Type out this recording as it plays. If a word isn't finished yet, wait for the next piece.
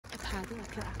pakket og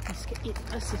klar. Vi skal ind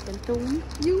og se Baldoni.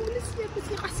 Julecirkus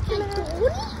i Roskilde.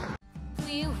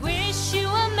 We wish you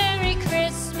a Merry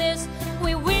Christmas.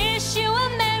 We wish you a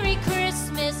Merry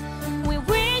Christmas. We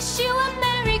wish you a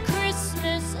Merry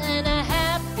Christmas and a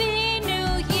Happy New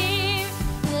Year.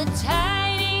 The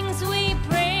tidings we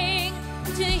bring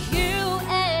to you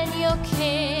and your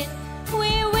kin.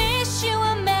 We wish you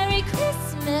a Merry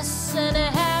Christmas and a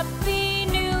Happy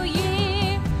New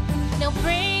Year. Now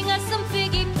bring us some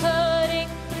figgy pudding.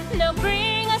 Now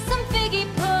bring us some figgy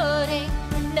pudding.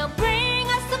 Now bring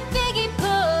us some figgy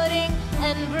pudding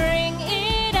and bring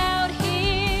it out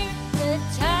here. The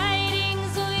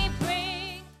tidings we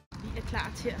bring. Vi er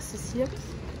klar til at se cirkus.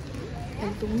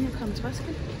 Baldoni er kommet til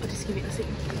Roskilde, og det skal vi ind og se.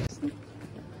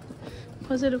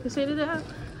 Prøv at se, du kan se det der.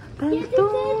 Baldoni.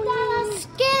 Der er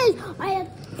skæld, og jeg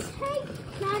tænkte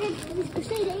klart, at vi skulle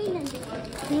se det en eller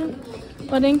anden. Ja.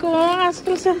 Var det en god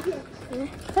overraskelse? Ja.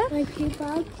 Jeg kan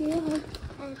bare give ham, at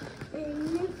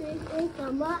ikke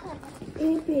kommer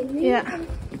en billede. Ja.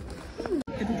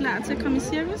 Er du klar til at komme i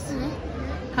cirkus? Ja.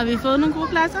 Har vi fået nogle gode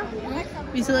pladser? Ja.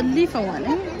 Vi sidder lige foran,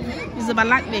 ikke? Vi sidder bare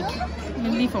langt væk,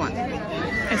 men lige foran.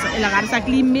 Altså, eller rettere sagt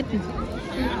lige i midten.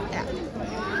 Ja.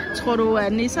 Tror du,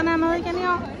 at nisserne er med igen i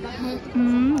år?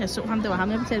 Ja. Jeg så ham, det var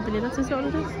ham, jeg betalte billetter til, så du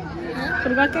det? Ja.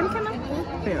 Kan du godt genkende ham?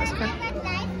 Ja. Det er også godt.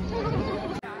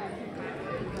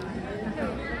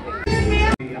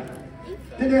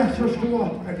 Den er så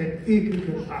stor, at den ikke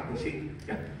kan pakkes ind.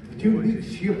 Ja, det er jo et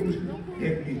cirkus,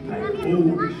 nemlig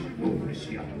Baldoni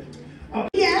cirkus. Og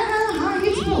I allerede har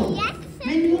et sprog,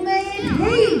 men nu med et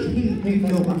helt nyt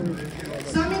nummer.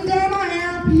 Så mine damer og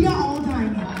herrer, piger og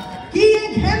drenge, giv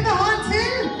en kæmpe hånd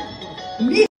til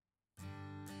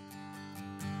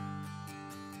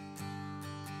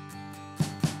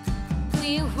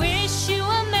We wish you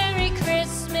a Merry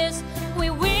Christmas. We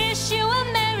wish you a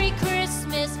Merry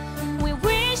Christmas. We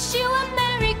wish you a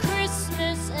Merry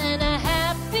Christmas and a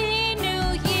Happy New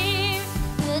Year.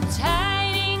 The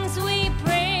tidings we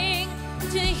bring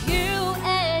to you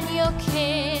and your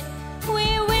kin. We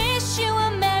wish you a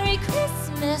Merry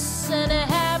Christmas and a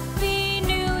Happy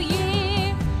New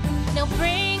Year. Now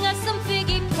bring us some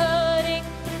figgy pudding.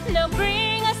 Now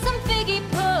bring us some figgy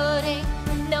pudding.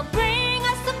 Now bring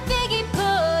us some figgy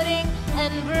pudding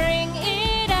and bring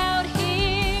it out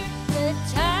here. The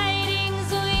tidings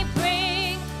we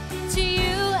bring to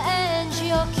you and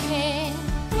your kin.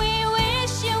 We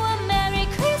wish you a Merry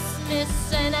Christmas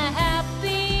and a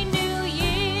Happy New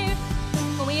Year.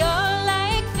 For we all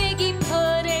like figgy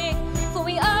pudding. For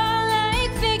we all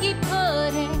like figgy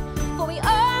pudding. For we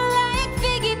all like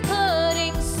figgy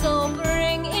pudding. So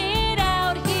bring it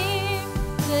out here.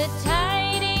 The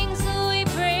tidings we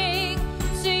bring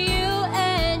to you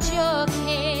and your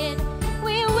kin.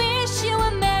 We wish you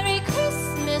a Merry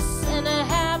Christmas and a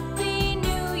Happy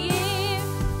New Year.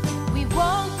 We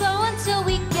won't go until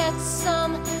we get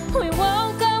some. We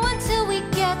won't go until we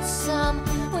get some.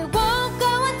 We won't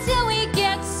go until we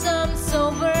get some. So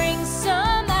bring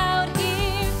some out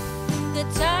here. The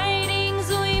tidings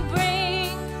we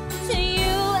bring to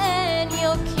you and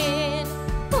your kin.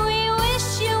 We wish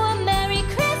you a Merry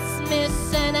Christmas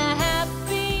and a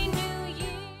Happy New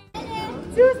Year.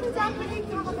 Tusind tak, fordi I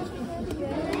kommer med.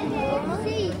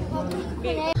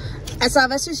 Altså,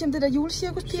 hvad synes I om det der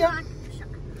julecirkus, piger?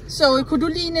 Så kunne du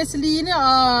lide Nisseline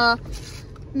og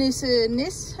Nis,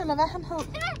 eller hvad han hed?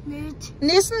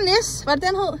 Nissen Nis, var det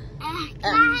den hed? Ja,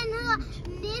 han hedder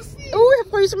Nissen. Jeg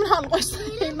fryser min hånd, ryster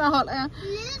helt når holder jeg.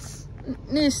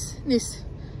 Nis.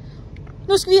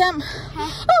 Nu skal vi hjem.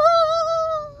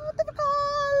 Det er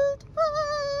koldt.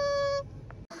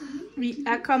 Vi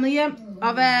er kommet hjem,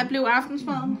 og hvad blev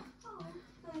aftensmaden?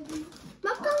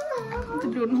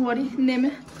 Det blev den hurtigt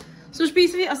nemme. Så nu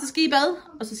spiser vi, og så skal I bad,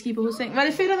 og så skal I på hovedseng. Var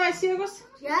det fedt at være i cirkus?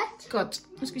 Ja. Godt,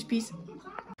 nu skal vi spise.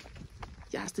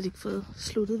 Jeg har stadig ikke fået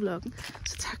sluttet vloggen,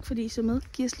 så tak fordi I så med.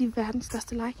 Giv os lige verdens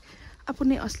største like.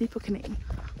 Abonner også lige på kanalen.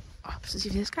 Og så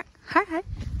siger vi næste gang. Hej hej.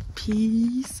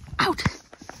 Peace out.